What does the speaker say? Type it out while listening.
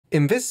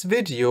In this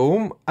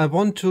video, I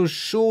want to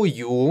show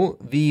you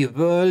the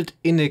World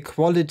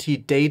Inequality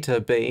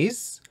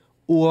Database,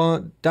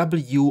 or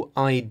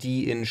WID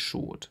in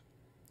short.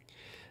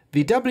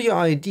 The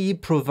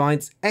WID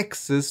provides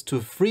access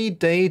to free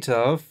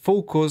data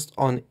focused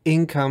on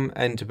income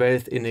and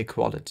wealth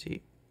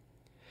inequality.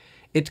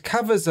 It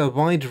covers a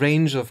wide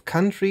range of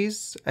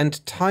countries,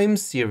 and time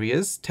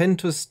series tend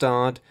to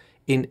start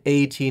in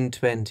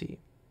 1820,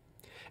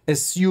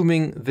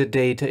 assuming the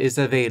data is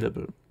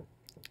available.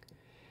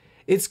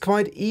 It's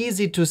quite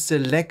easy to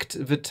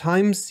select the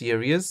time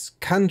series,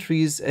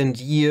 countries and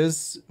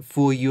years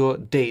for your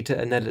data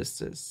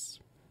analysis.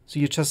 So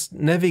you just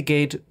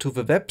navigate to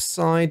the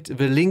website,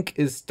 the link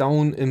is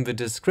down in the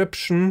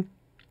description.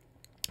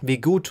 We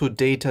go to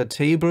data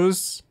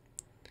tables.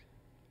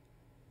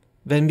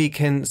 Then we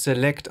can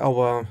select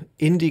our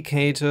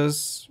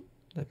indicators.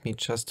 Let me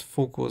just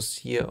focus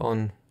here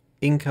on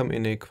income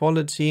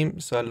inequality.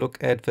 So I look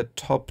at the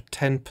top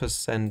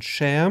 10%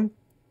 share.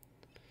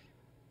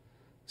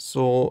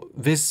 So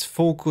this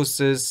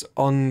focuses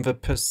on the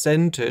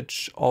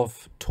percentage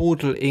of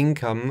total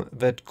income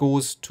that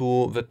goes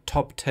to the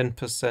top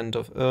 10%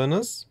 of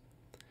earners.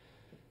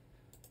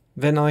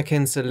 Then I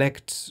can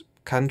select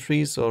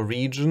countries or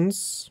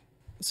regions.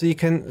 So you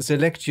can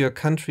select your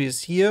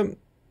countries here.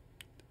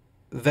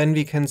 Then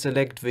we can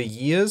select the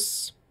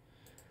years.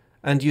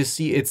 And you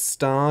see it's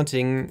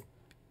starting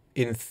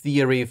in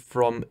theory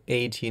from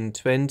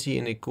 1820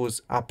 and it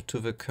goes up to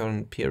the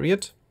current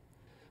period.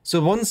 So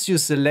once you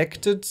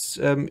select it,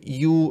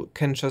 you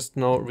can just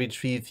now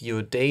retrieve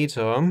your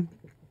data.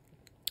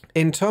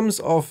 In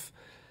terms of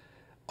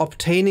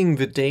obtaining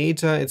the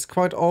data, it's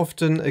quite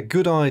often a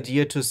good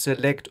idea to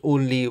select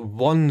only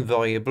one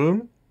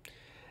variable,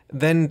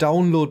 then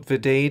download the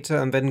data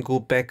and then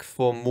go back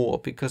for more,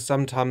 because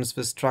sometimes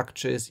the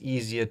structure is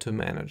easier to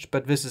manage.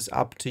 But this is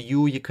up to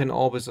you. You can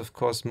always, of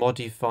course,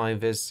 modify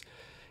this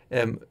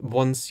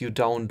once you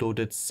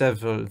downloaded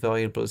several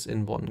variables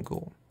in one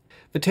go.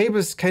 The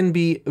tables can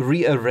be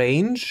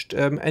rearranged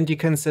and you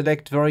can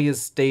select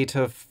various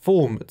data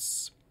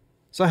formats.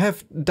 So I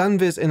have done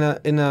this in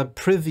a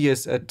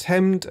previous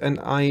attempt, and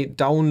I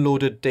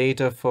downloaded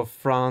data for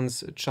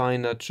France,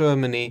 China,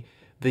 Germany,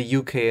 the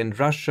UK and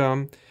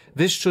Russia.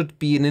 This should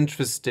be an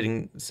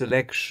interesting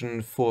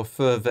selection for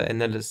further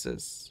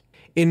analysis.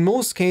 In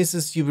most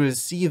cases you will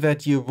see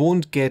that you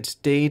won't get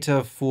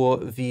data for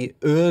the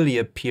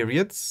earlier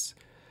periods,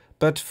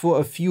 but for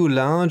a few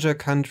larger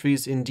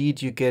countries,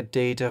 indeed, you get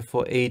data for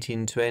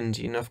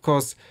 1820. And of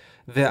course,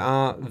 there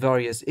are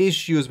various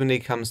issues when it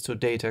comes to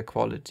data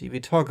quality. We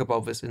talk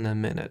about this in a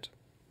minute.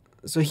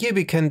 So here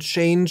we can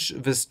change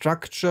the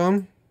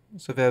structure.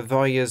 So there are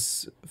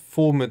various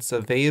formats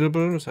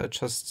available. So I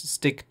just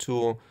stick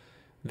to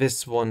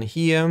this one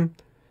here.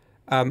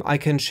 I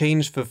can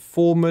change the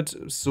format.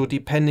 So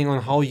depending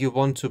on how you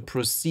want to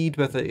proceed,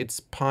 whether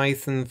it's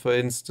Python, for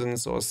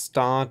instance, or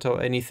Stata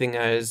or anything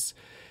else,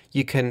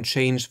 you can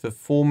change the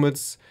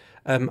formats.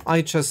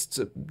 I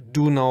just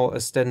do now a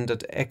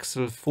standard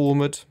Excel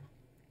format,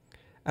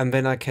 and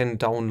then I can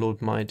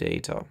download my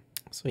data.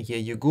 So here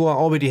you go, I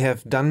already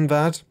have done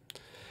that.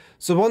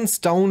 So once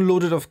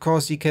downloaded, of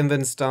course, you can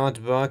then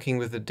start working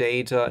with the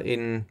data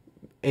in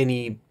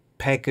any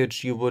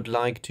package you would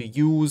like to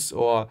use,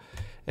 or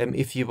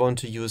if you want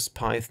to use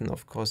Python,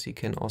 of course, you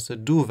can also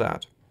do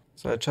that.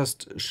 So I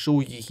just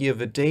show you here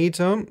the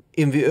data.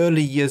 In the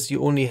early years,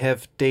 you only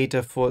have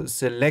data for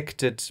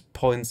selected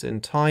points in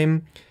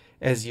time,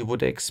 as you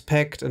would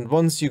expect. And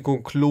once you go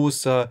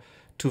closer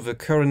to the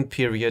current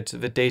period,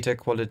 the data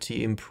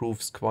quality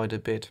improves quite a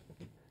bit.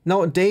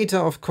 Now,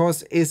 data, of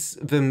course, is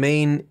the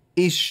main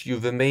issue,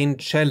 the main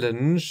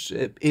challenge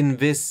in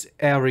this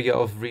area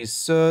of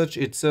research.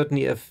 It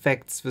certainly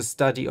affects the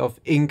study of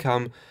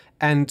income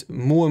and,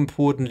 more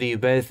importantly,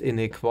 wealth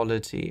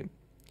inequality.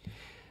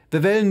 The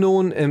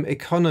well-known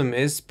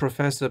economist,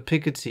 Professor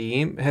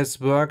Piketty,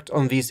 has worked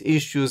on these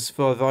issues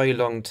for a very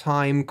long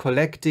time,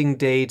 collecting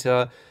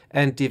data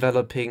and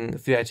developing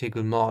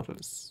theoretical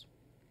models.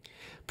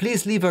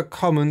 Please leave a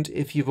comment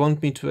if you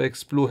want me to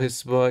explore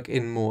his work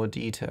in more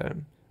detail.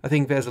 I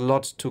think there's a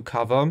lot to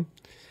cover.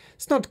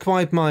 It's not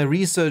quite my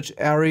research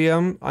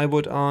area, I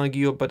would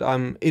argue, but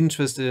I'm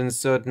interested in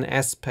certain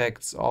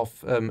aspects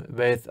of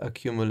wealth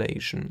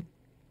accumulation.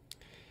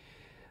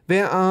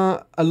 There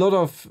are a lot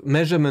of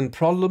measurement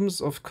problems,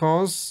 of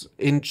course.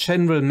 In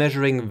general,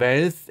 measuring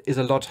wealth is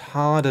a lot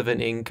harder than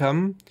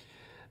income.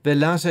 The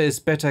latter is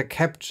better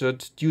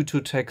captured due to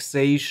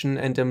taxation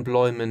and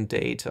employment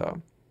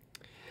data.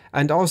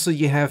 And also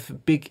you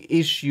have big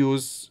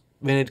issues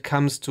when it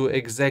comes to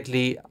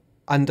exactly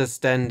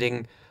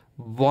understanding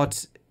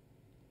what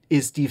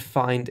is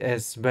defined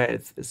as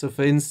wealth. So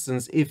for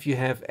instance, if you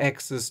have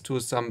access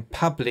to some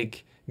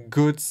public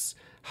goods,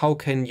 how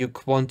can you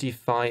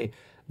quantify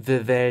the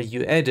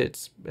value added?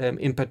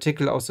 In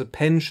particular, also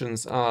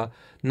pensions are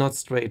not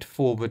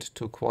straightforward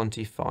to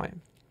quantify.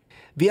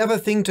 The other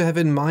thing to have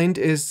in mind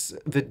is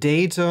the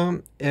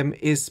data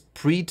is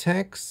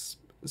pre-tax.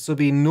 So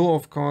we know,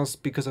 of course,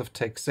 because of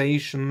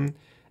taxation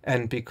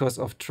and because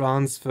of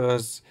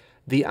transfers,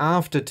 the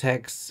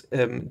after-tax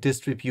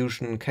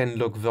distribution can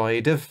look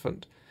very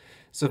different.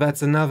 So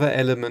that's another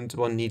element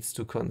one needs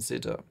to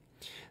consider.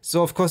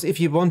 So of course, if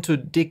you want to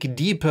dig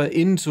deeper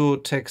into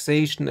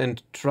taxation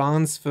and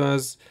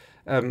transfers,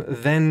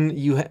 then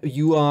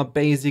you are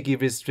basically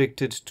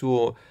restricted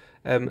to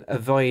a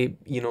very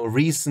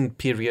recent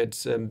period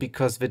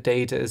because the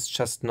data is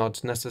just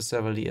not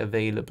necessarily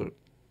available.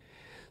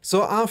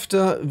 So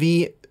after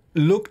we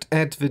looked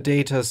at the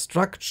data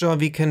structure,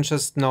 we can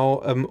just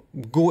now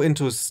go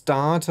into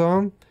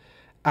Stata.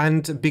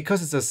 And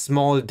because it's a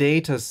small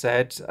data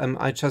set,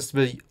 I just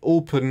will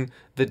open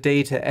the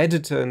data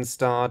editor in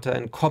Stata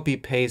and copy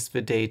paste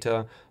the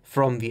data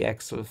from the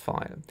Excel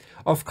file.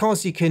 Of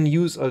course, you can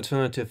use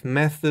alternative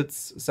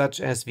methods such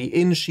as the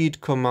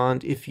insheet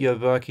command if you're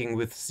working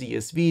with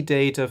CSV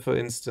data, for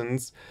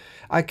instance.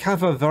 I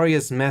cover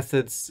various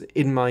methods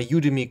in my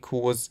Udemy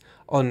course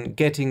on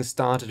getting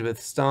started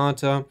with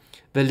Stata.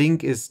 The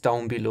link is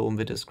down below in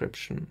the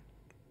description.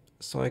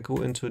 So I go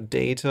into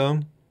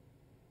data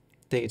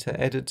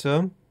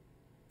editor,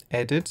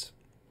 edit,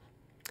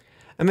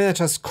 and then I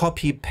just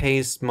copy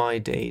paste my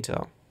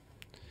data.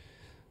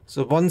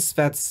 So once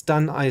that's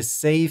done, I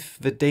save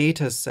the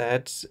data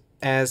set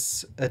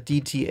as a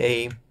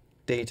DTA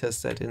data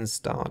set in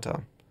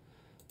Stata.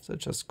 So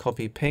just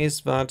copy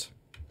paste that.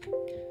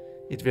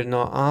 It will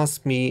now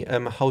ask me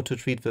how to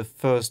treat the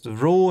first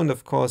row, and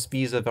of course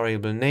these are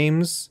variable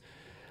names.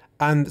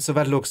 And so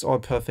that looks all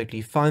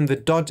perfectly fine. The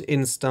dot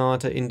in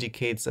Stata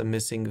indicates a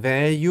missing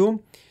value.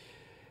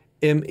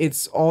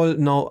 It's all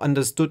now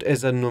understood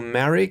as a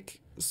numeric,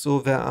 so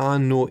there are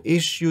no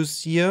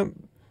issues here.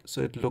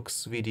 So it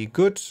looks really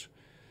good.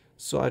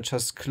 So I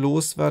just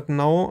close that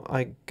now.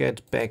 I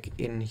get back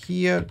in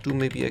here, do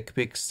maybe a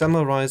quick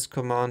summarize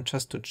command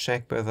just to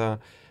check whether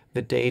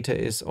the data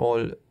is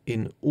all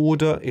in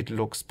order. It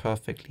looks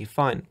perfectly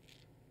fine.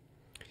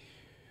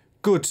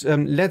 Good,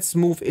 let's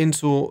move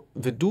into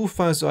the do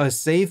file. So I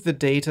save the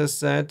data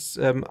set.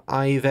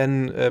 I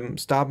then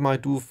start my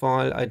do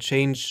file. I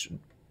change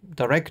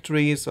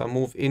directory, so I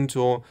move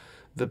into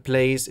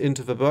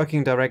the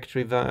working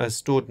directory where I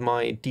stored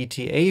my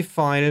DTA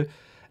file,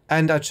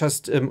 and I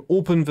just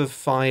open the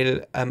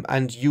file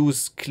and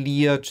use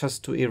clear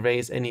just to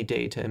erase any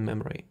data in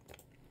memory.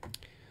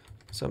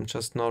 So I'm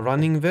just now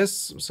running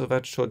this, so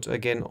that should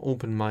again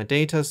open my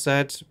data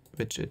set,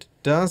 which it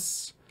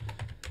does.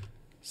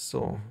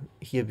 So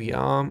here we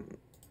are.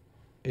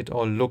 It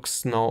all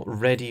looks now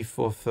ready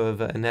for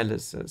further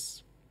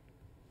analysis.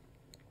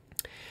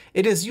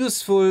 It is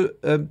useful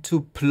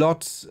to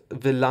plot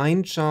the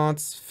line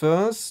charts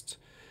first.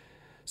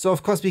 So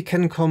of course we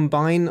can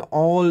combine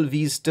all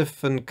these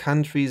different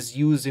countries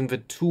using the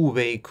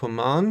two-way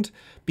command.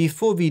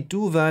 Before we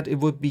do that, it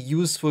would be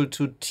useful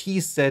to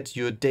t-set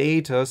your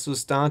data so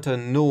Stata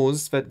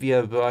knows that we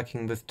are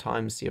working with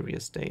time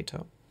series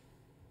data.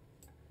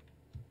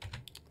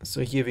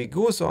 So here we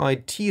go. So I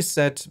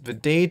t-set the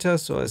data.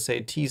 So I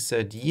say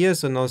t-set year.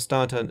 So now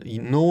Stata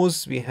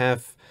knows we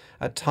have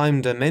a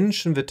time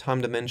dimension. The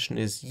time dimension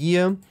is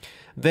year.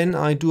 Then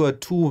I do a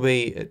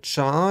two-way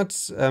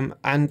chart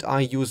and I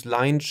use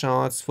line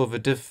charts for the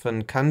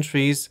different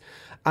countries.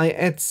 I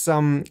add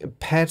some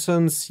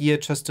patterns here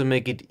just to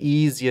make it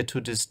easier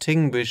to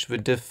distinguish the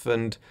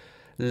different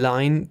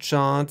line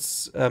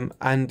charts.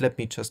 And let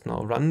me just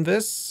now run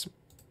this.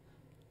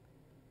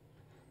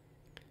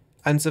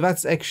 And so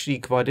that's actually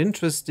quite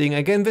interesting.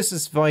 Again, this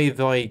is very,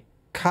 very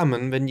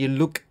common when you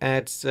look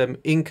at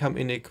income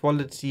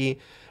inequality.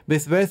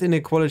 With wealth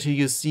inequality,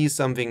 you see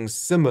something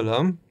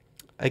similar.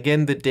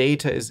 Again, the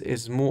data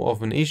is more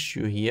of an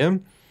issue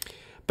here.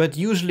 But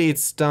usually it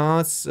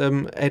starts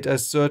at a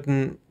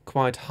certain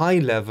quite high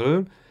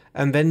level,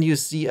 and then you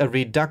see a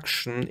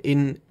reduction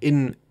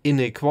in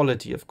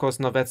inequality. Of course,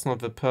 now that's not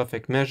the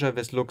perfect measure.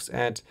 This looks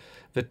at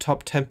the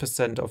top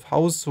 10% of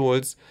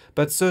households,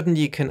 but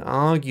certainly you can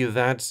argue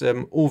that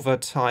over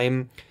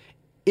time,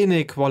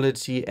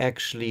 inequality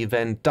actually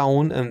went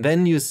down, and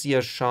then you see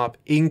a sharp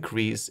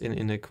increase in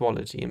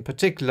inequality, in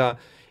particular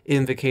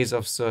in the case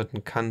of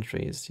certain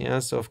countries. Yeah,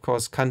 so of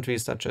course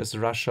countries such as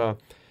Russia,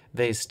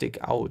 they stick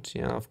out.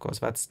 Yeah, of course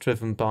that's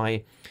driven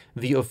by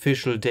the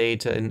official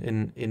data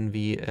in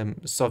the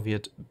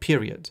Soviet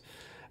period.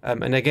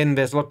 And again,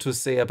 there's a lot to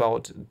say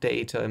about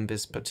data in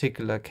this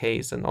particular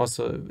case, and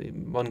also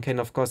one can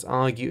of course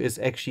argue, is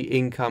actually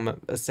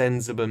income a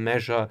sensible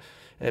measure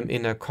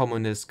in a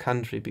communist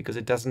country, because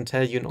it doesn't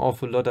tell you an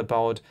awful lot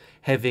about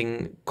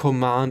having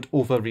command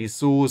over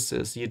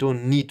resources. You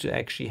don't need to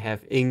actually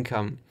have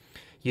income,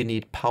 you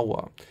need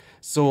power.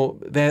 So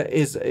there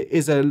is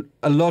a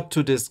lot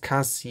to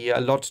discuss here,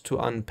 a lot to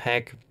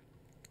unpack.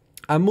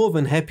 I'm more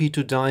than happy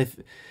to dive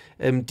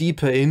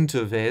deeper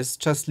into this.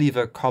 Just leave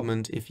a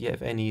comment if you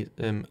have any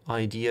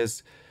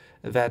ideas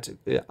that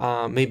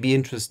are maybe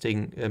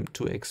interesting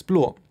to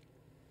explore.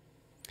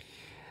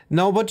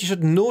 Now, what you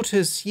should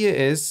notice here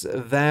is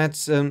that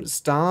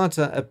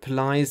Stata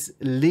applies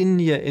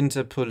linear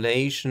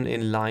interpolation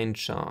in line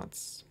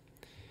charts.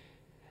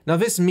 Now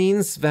this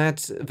means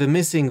that the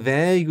missing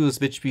values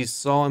which we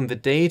saw in the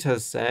data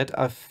set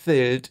are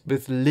filled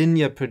with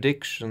linear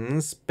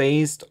predictions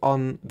based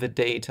on the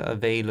data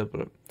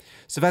available.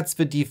 So that's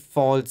the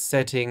default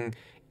setting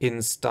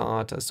in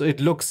Stata. So it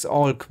looks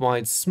all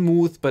quite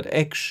smooth, but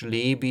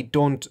actually we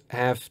don't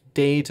have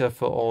data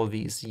for all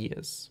these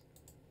years.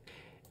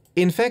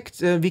 In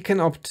fact, we can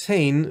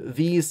obtain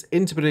these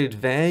interpolated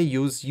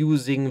values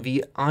using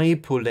the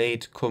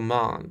ipolate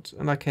command,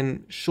 and I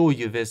can show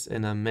you this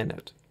in a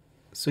minute.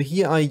 So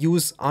here I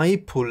use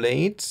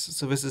ipolate,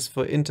 so this is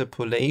for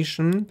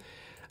interpolation.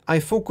 I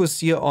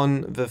focus here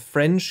on the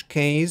French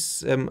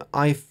case.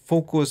 I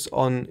focus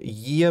on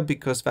year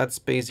because that's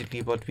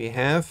basically what we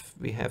have.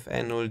 We have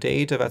annual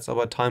data, that's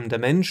our time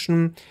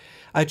dimension.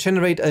 I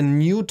generate a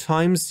new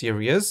time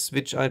series,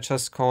 which I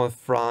just call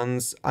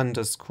France_P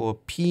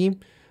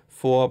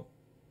for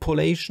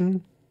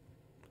polation.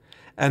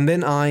 And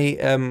then I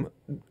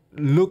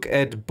look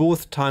at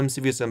both time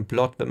series and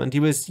plot them, and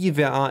you will see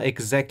they are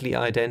exactly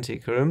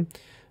identical.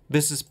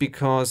 This is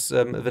because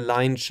the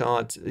line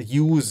chart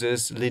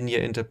uses linear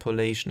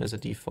interpolation as a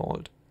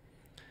default.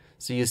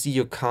 So you see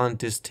you can't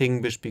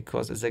distinguish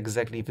because it's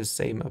exactly the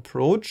same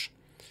approach.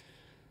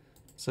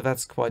 So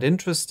that's quite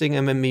interesting.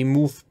 And when we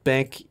move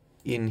back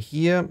in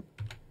here,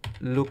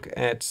 look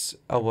at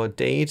our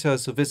data.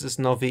 So this is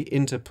now the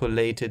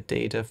interpolated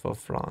data for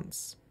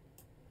France.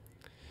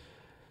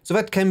 So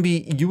that can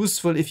be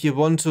useful if you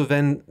want to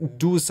then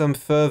do some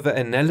further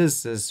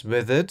analysis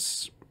with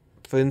it.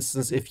 For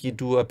instance, if you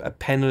do a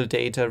panel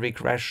data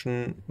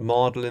regression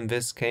model in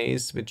this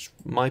case, which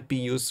might be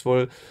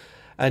useful,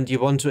 and you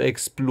want to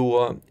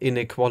explore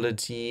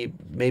inequality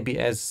maybe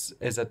as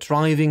a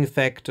driving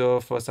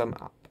factor for some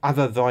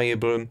other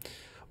variable,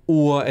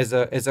 or as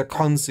a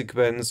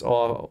consequence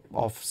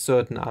of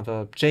certain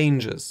other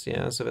changes.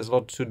 Yeah, so there's a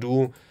lot to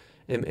do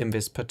in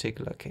this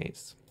particular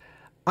case.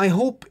 I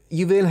hope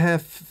you will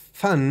have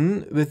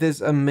fun with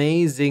this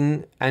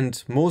amazing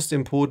and most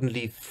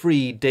importantly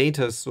free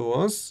data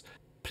source.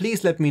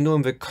 Please let me know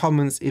in the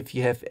comments if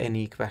you have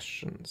any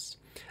questions.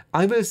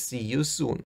 I will see you soon.